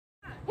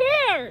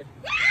here.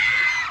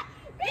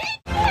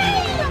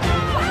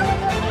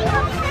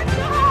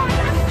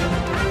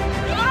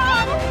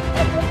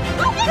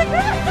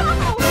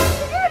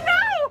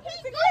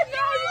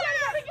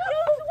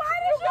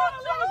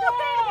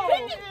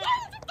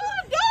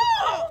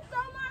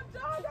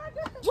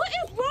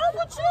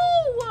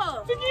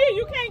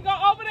 You can't go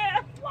over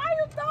there. Why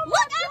you throwing my dog?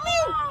 Look at me.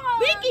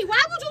 Binky,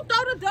 why would you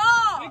throw the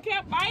dog? It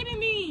kept biting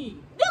me.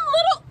 Them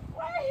little...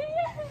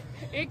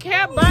 It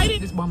kept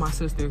biting. This bought my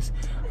sisters.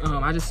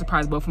 I just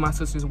surprised both of my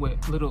sisters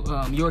with little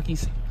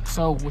Yorkies.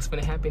 So what's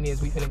gonna happen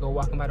is we finna go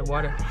walking by the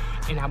water,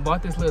 and I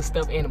bought this little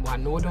stuffed animal. I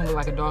know it don't look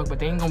like a dog, but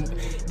they ain't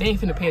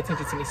finna pay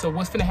attention to me. So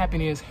what's finna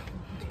happen is,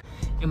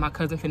 and my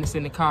cousin finna sit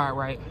in the car,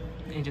 right,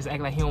 and just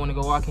act like he don't wanna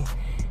go walking.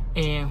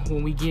 And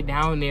when we get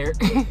down there,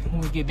 I'm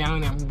gonna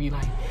be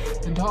like,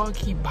 the dog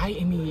keep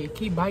biting me,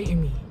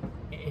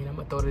 and I'm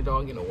gonna throw the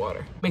dog in the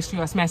water. Make sure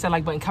y'all smash that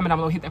like button, comment down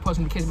below, hit that post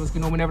notification bell so you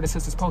know whenever the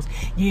sisters post.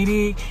 Get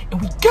it, and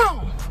we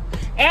go.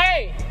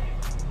 Hey,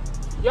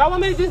 y'all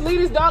want me to just leave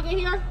this dog in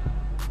here?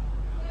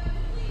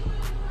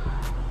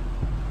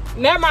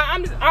 Never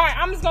mind. All right,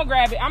 I'm just gonna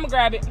grab it. I'm gonna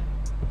grab it.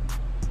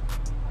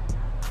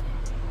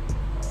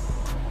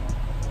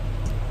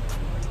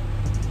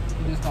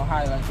 I'm just gonna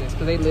hide like this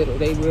because they little.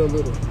 They real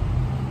little.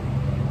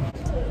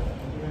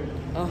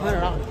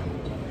 $100.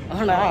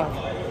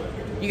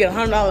 $100. You get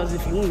 $100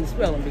 if you win the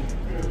spelling bee.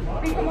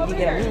 You get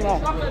 $100.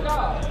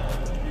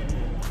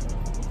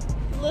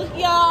 Look,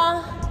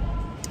 y'all.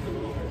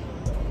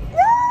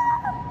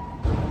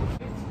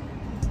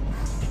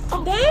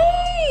 Oh,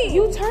 dang!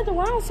 You turned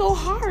around so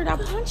hard. I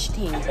punched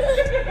him.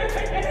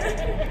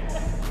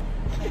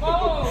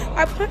 Oh.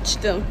 I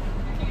punched him.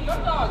 Your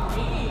dog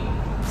mean.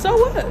 So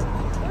what?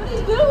 What are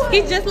you doing?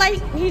 He's just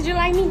like me. He's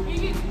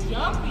just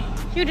jumpy.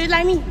 You just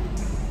like me.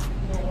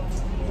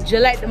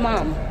 Just like the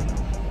mama.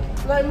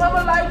 Like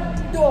mama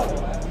like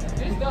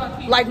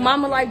doggy. Like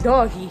mama like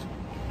doggy.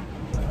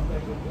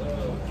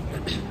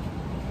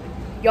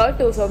 Y'all, it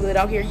feels so good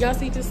out here. Y'all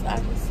see this?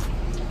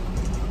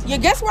 Yeah,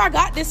 guess where I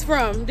got this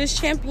from? This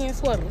Champion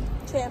sweater.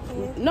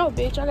 Champion? No,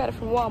 bitch. I got it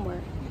from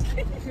Walmart.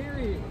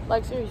 Period.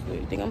 Like, seriously.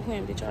 You think I'm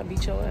playing, bitch? I'll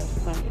beat your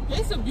ass.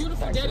 It's a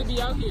beautiful day to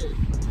be out here.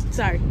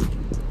 Sorry.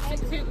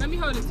 Let me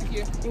hold it,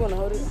 Takeeya. You want to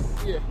hold it?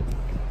 Yeah.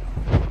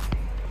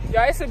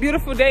 Y'all, it's a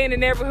beautiful day in the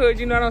neighborhood.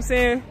 You know what I'm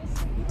saying?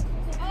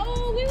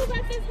 Oh, we was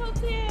at this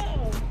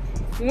hotel.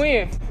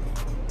 When?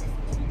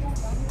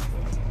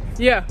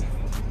 Yeah.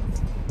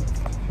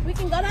 We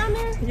can go down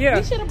there? Yeah.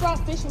 We should have brought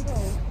fishing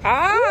poles.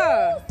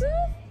 Ah.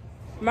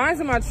 Ooh, mine's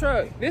in my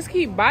truck. This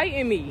keep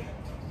biting me.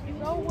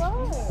 So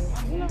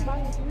what? You're not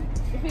biting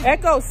me.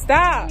 Echo,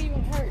 stop. It doesn't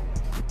even hurt.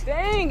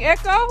 Dang,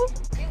 Echo.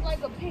 It's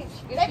like a pinch.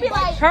 They be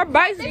like, her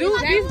bites do,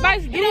 these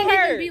bites do hurt. It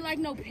don't even be like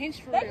no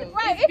pinch for real.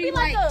 Right, it be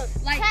like a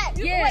tap.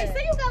 Yeah. Wait, so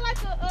you got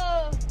like a,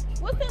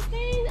 what's that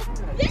thing?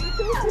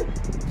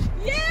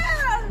 Yeah.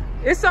 Yeah.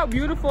 It's so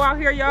beautiful out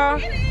here, y'all.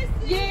 It is.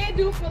 Yeah, it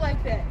do feel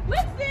like that.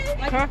 Listen.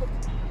 Like, huh?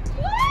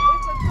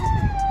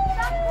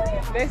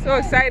 They so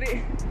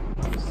excited.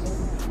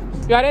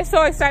 Y'all, they're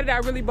so excited I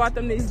really bought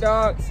them these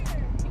dogs.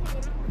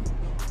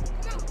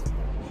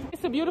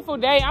 It's a beautiful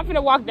day. I'm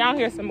finna walk down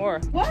here some more.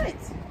 What?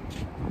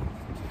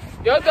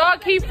 Your dog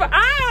keep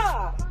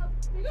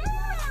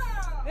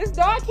This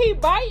dog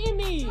keep biting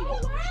me. Oh, wow.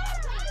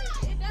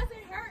 It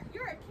doesn't hurt.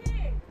 You're a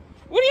kid.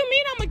 What do you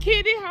mean I'm a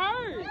kid? It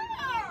hurts.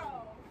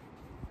 Wow.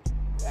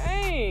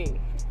 Dang.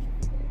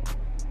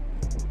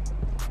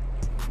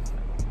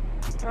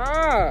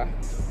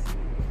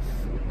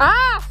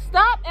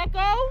 Stop,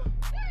 Echo.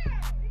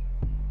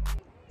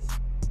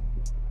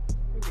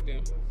 Look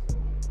at them.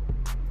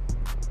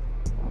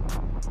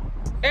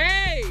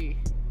 Hey.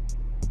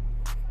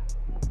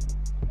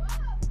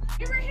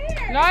 You were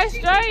here. No, it's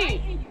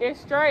straight. It's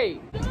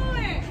straight.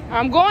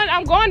 I'm going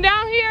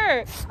down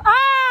here.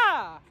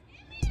 Ah!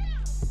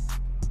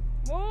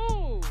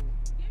 Move.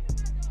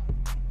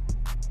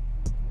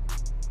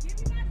 Give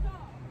me my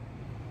dog.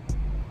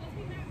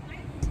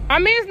 I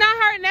mean, it's not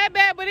hurting that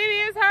bad, but it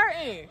is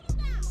hurting.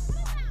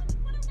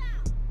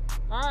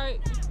 All right.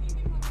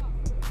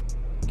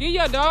 Get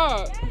your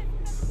dog.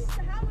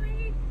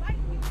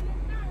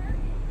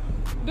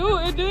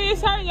 Dude,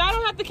 it's hurting. Y'all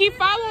don't have to keep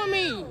following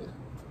me.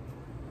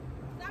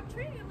 Stop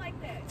treating it like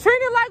that.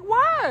 Treat it like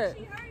what?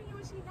 She hurting you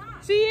and she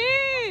not. She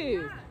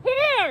is.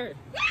 Here.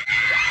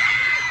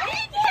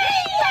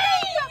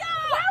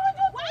 Why would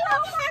you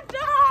throw my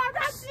dog?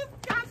 I just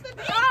got the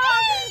dog.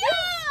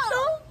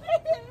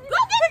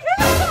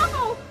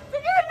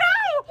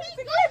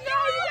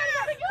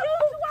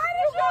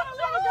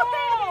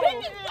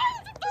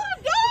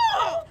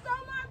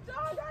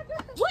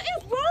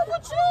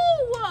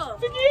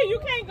 Takeeya, you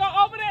can't go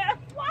over there.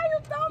 Why you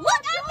throwing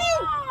Look at me.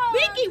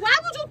 Binky, why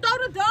would you throw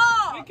the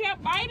dog? It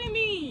kept biting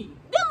me.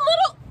 Them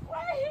little...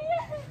 Right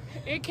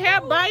here. It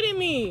kept biting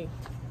me.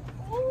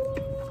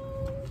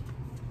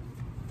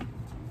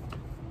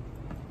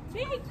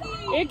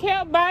 Binky. It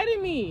kept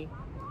biting me.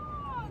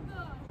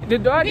 The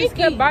dog just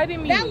kept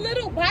biting me. That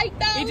little bite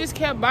though? It just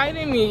kept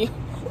biting me.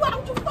 Why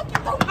would you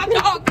fucking throw my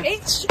dog,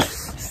 bitch?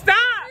 Stop.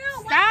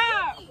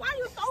 Stop. Why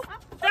you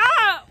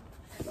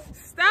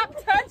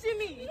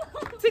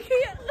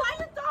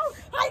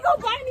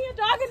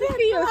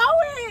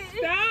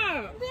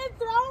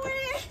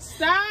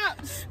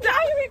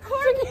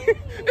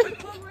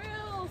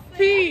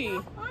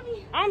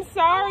I'm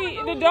sorry.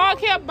 The dog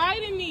kept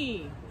biting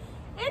me.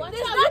 It's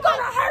not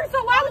gonna hurt,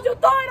 so why would you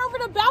throw it over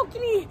the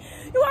balcony?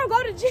 You wanna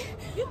go to jail?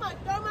 You might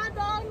throw my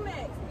dog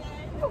next,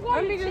 man.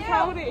 Let me just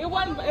hold it. It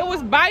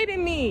was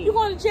biting me. You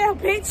going to jail,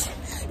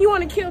 bitch? You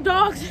wanna kill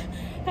dogs?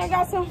 I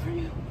got something for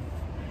you.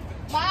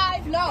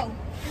 Live? No.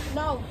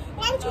 No.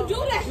 Why would you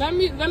do that? Let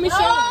me show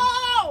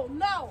you.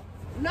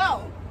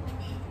 No.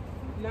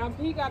 Now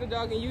he got a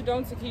dog and you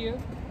don't, Takeeya.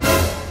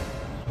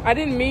 I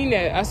didn't mean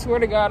that. I swear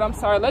to God, I'm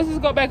sorry. Let's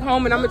just go back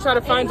home and I'm gonna try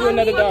to find you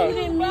another dog.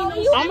 I'm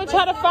gonna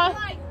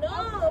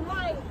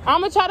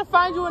try to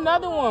find you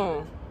another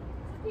one.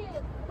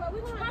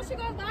 How she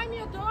gonna buy me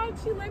a dog?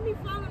 She let me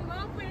fall in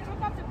love with it. I'm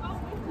about to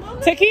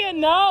go. Takeeya,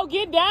 no,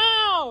 get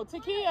down.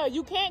 Takeeya,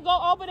 you can't go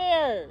over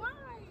there. Why?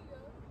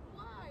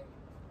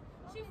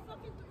 She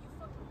fucking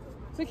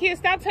Takeeya,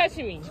 stop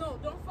touching me. No,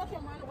 don't fucking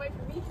run away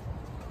from me.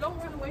 Don't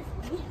run away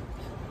from me.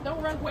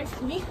 Don't run away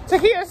from me.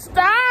 Takeeya,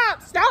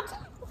 stop. Stop.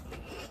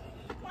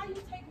 Why you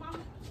take my...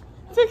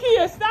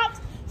 Takeeya, stop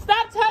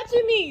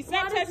touching me.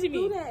 Stop touching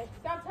me.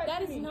 Stop touching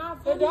That me. is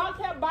not funny. The dog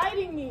kept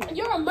biting me.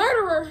 You're a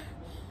murderer.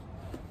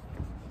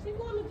 She's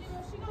going to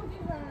jail. She gonna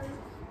get her.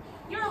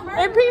 You're a murderer.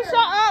 And P, shut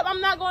up.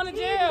 I'm not going to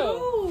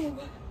jail.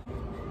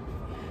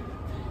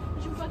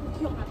 You fucking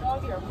killed my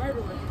dog. You're a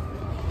murderer.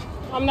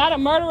 I'm not a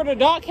murderer. The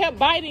dog kept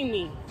biting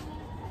me.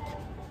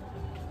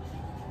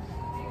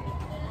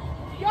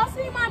 Y'all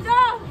see my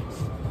dog?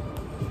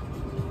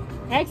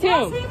 Ask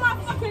Y'all him. see my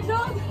fucking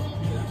dog?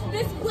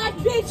 This black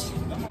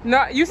bitch.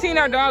 No, you seen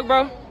our dog,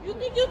 bro? You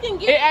think you can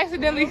get It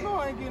accidentally. No,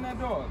 I ain't getting that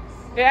dog.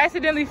 It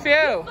accidentally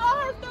fell.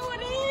 saw her throw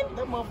it in?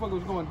 That motherfucker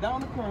was going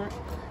down the current.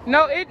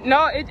 No,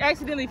 it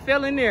accidentally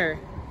fell in there.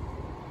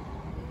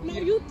 No,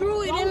 you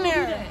threw it in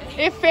there.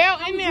 It fell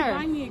How in would you buy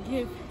there. me a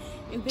gift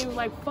and then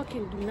like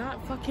fucking do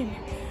not fucking,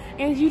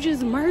 and you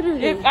just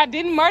murdered it. I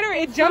didn't murder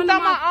it. It jumped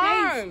out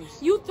my arms.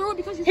 You threw it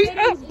because you said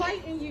it was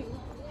biting you.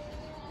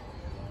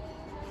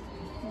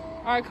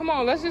 All right, come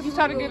on. Let's just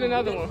try to get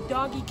another one.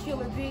 Doggy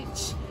killer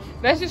bitch.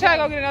 Let's just try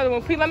to go get another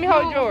one. Please let me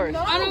hold yours.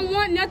 I don't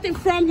want nothing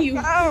from you.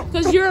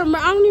 Because you're I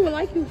don't even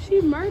like you. She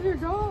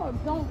murdered dogs.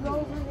 Don't go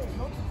over there.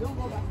 Don't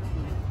go back.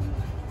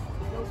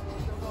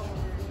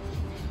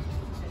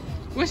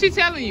 What's she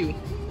telling you?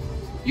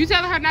 You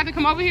telling her not to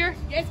come over here?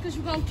 Yes, because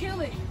you're going to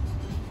kill it.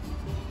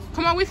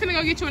 Come on, we finna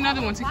go get you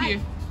another one, Takeeya.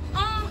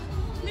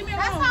 Leave me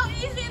alone. That's how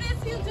easy it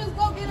is. You just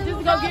go get a new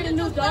dog. Just go get a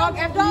new dog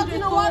after you just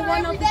throw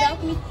one up the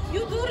balcony. You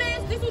do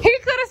this. This is He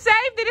could have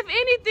saved it if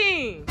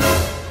anything.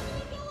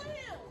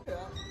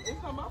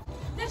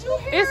 Did you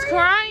hear It's it?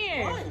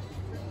 crying.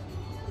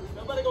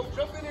 Nobody go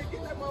jump in there and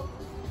get that motherfucker.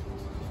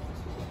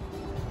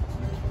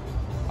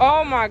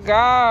 Oh my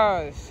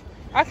gosh.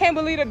 I can't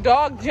believe the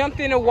dog jumped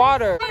in the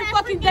water.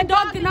 That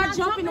dog did not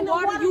jump in the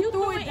water. You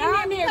threw it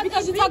down there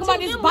because you talk about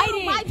this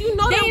biting. You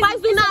know that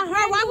bites do not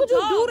hurt. Why would you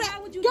do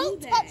that?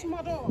 Don't touch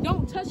my dog.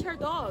 Don't touch her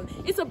dog.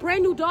 It's a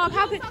brand new dog.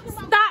 How could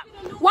stop?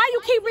 Why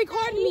you keep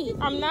recording me?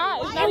 I'm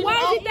not. It's not And why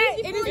is it on. that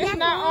it is It's not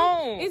not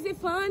fun? on. Is it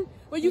fun?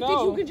 Well, you think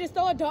No. you can just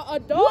throw a dog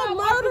off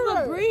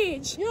murderer. of a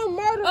bridge? You're a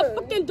murderer. A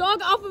fucking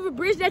dog off of a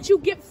bridge that you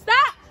give.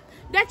 Stop.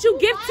 That you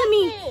give to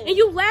me, and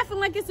you laughing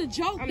like it's a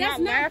joke. I'm That's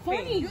not not laughing.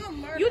 funny. You're a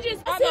murderer. You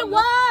just. Yes, it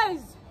was.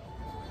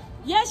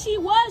 Yes, she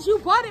was. You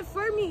bought it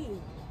for me.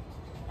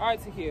 All right,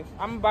 Takeeya.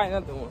 I'm gonna buy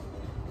another one.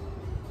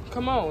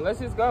 Come on, let's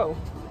just go.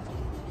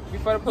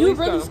 Before the You police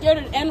really come. scared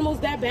of animals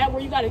that bad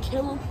where you gotta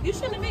kill them? You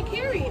shouldn't have been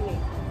carrying it.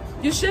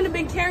 You shouldn't have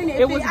been carrying it.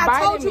 It was I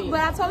told biting you, me. but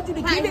I told you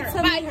to give it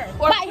to me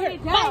or Bite put her.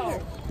 it Bite down.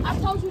 her. I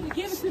told you to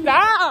give it to me.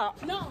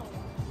 Stop. No.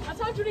 I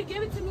told you to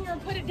give it to me or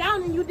put it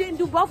down, and you didn't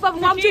do both of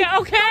them. Why would you Takeeya,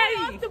 okay.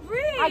 throw it off the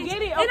bridge? I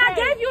get it, And I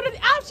okay. gave you the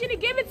option to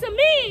give it to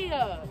me.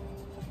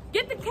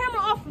 Get the camera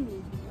off of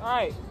me. All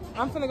right,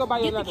 I'm finna go buy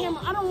you Get the another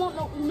camera. one. I don't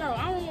want no.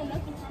 I don't want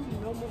nothing from you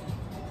no more.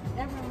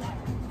 Ever in life.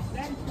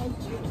 That is so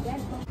weird. That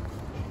is so.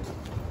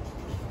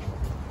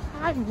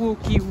 Hi,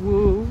 Wookie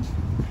Woo.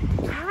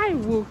 Hi,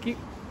 Wookie.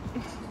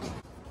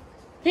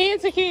 P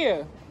and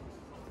Takeeya.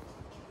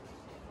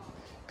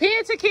 P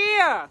and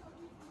Takeeya.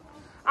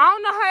 I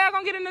don't know how y'all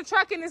gonna get in the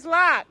truck and it's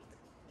locked.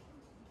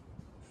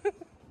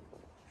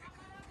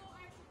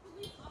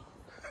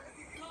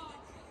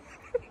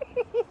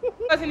 It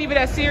wasn't even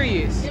that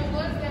serious. It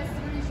was that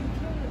serious. You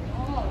killed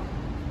it all.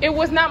 It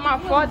was not my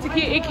fault,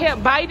 Takeeya. It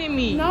kept biting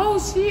me. No,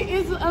 she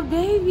is a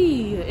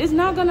baby. It's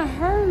not gonna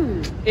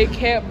hurt. It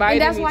kept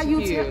biting And that's me, why you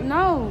Takeeya.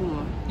 no.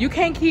 You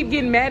can't keep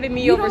getting mad at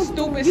me You over don't-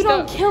 stupid you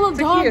stuff. don't kill a dog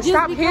Takeeya, just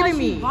stop because hitting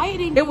she me.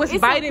 biting It you. was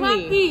It's biting a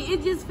me. puppy.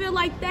 It just feel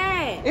like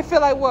that. It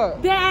feel like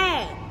what?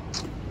 That.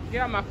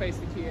 Get out my face,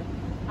 Takeeya.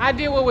 I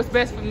did what was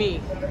best for me.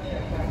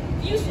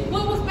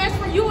 What was best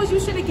for you is you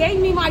should have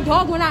gave me my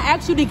dog when I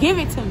asked you to give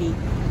it to me.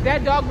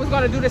 That dog was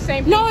gonna do the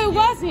same thing. No, it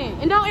wasn't.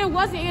 And no, it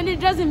wasn't. And it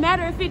doesn't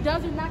matter if it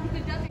does or not. If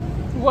it doesn't.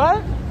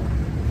 What?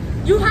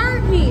 You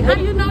heard me. How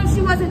do you know if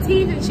she wasn't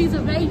teething? She's a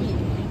baby.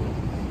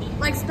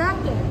 Like,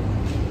 stop that.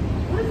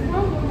 What is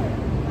wrong with her?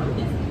 I'm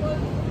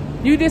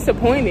disappointed. You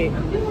disappointed.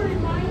 You were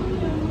reminding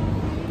me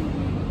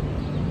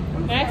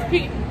of Ask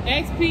Pete.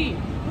 Ask Pete.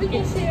 We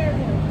can share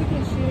them. We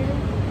can share.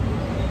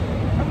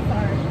 I'm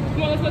sorry.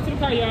 Come on, let's go to the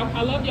car, y'all.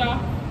 I love y'all.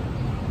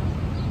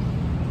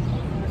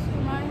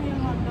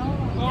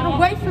 Get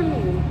away from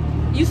me.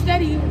 You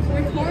steady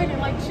recording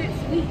like shit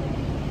sweet.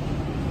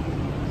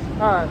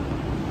 Alright.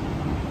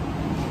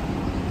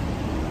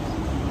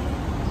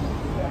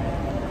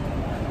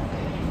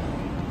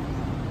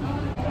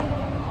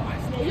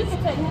 You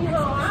can take me home.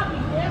 I'll be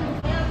damn.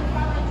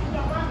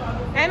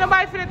 Ain't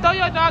nobody finna throw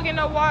your dog in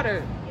no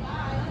water.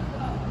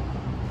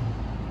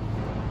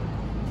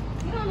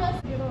 You don't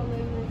have to get on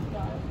this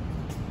guy.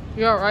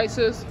 You alright,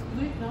 sis?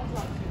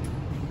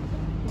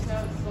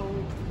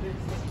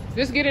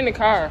 Just get in the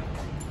car.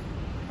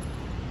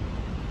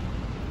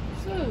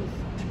 Sis,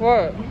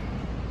 What?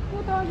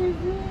 what dog is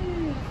this?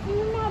 This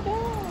is my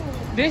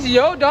dog. This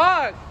your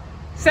dog.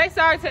 Say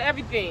sorry to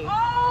everything.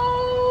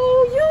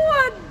 Oh, you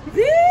a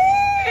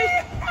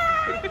bitch!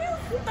 You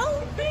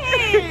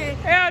stupid!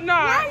 Hell no.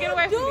 Why Get you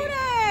away do from me.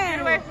 that?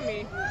 Get away from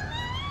me.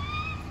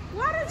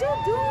 Why did you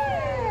do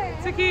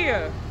that?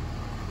 Takeeya.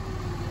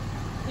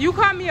 You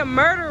called me a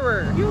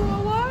murderer. You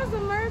was a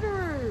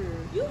murderer.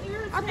 You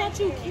irritated. I thought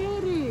you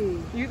killed it.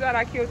 You thought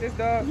I killed this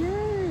dog?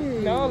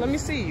 Yeah. No, let me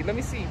see. Let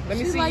me see. Let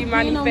me She's see like you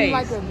money being on me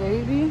face. like a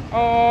baby.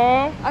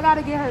 Oh. I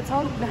gotta get her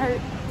told her.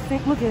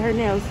 Look at her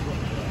nails.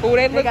 Oh,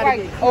 they look gotta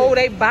like. get Oh,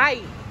 they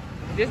bite.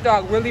 This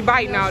dog really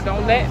bite now.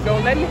 Don't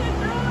let me.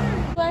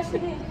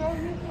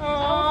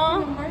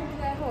 Oh.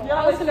 I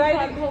was gonna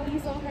call the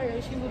police on her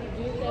and she would have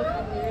did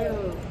that for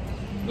real.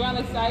 Y'all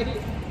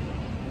excited?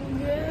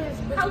 Yes.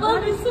 I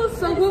love you so.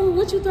 So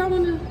what you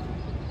throwing in?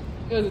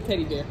 It was a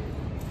teddy bear.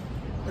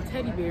 A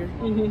teddy bear.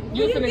 Mm-hmm.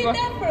 Where you get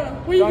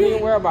that from? Don't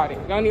even worry about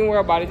it. Don't even worry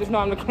about it. Just know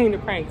I'm the queen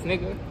of pranks,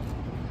 nigga.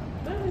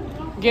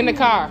 Get in the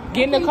car.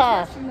 Get in the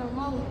car.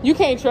 You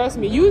can't trust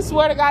me. You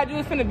swear to God you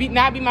was finna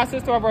not be my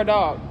sister over a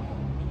dog.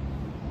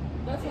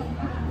 That's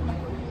what